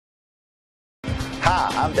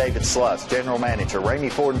Hi, I'm David Sluss, General Manager, Ramey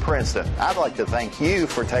Ford in Princeton. I'd like to thank you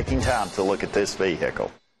for taking time to look at this vehicle.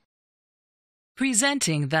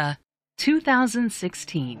 Presenting the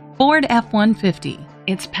 2016 Ford F-150.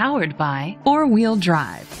 It's powered by four-wheel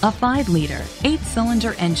drive, a 5-liter,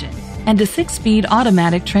 8-cylinder engine, and a 6-speed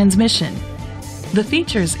automatic transmission. The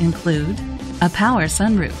features include a power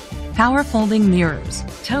sunroof, power folding mirrors,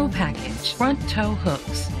 tow package, front tow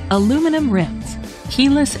hooks, aluminum rims,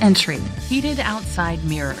 keyless entry, heated outside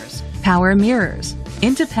mirrors, power mirrors,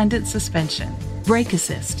 independent suspension, brake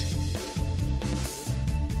assist.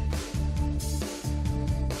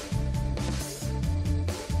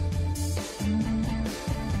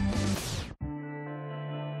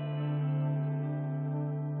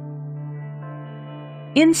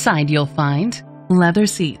 Inside you'll find leather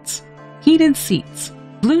seats, heated seats,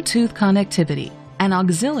 Bluetooth connectivity, and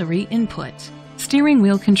auxiliary input, steering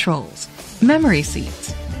wheel controls, memory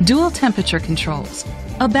seats, dual temperature controls,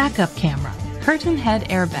 a backup camera, curtain head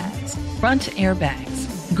airbags, front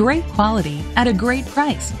airbags. Great quality at a great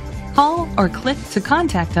price. Call or click to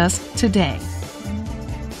contact us today.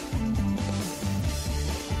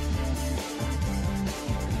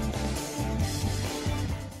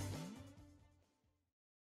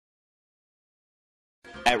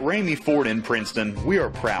 At Ramey Ford in Princeton, we are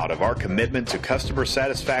proud of our commitment to customer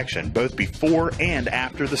satisfaction both before and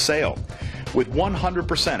after the sale. With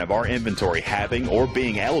 100% of our inventory having or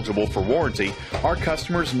being eligible for warranty, our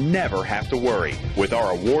customers never have to worry. With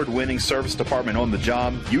our award-winning service department on the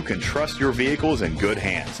job, you can trust your vehicle is in good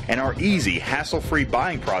hands. And our easy, hassle-free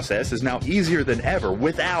buying process is now easier than ever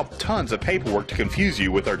without tons of paperwork to confuse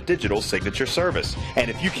you with our digital signature service.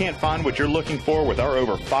 And if you can't find what you're looking for with our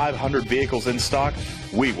over 500 vehicles in stock,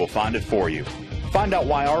 we will find it for you. Find out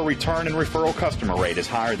why our return and referral customer rate is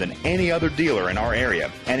higher than any other dealer in our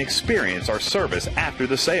area and experience our service after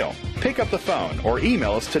the sale. Pick up the phone or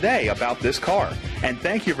email us today about this car. And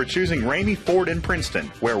thank you for choosing Ramey Ford in Princeton,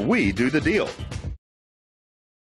 where we do the deal.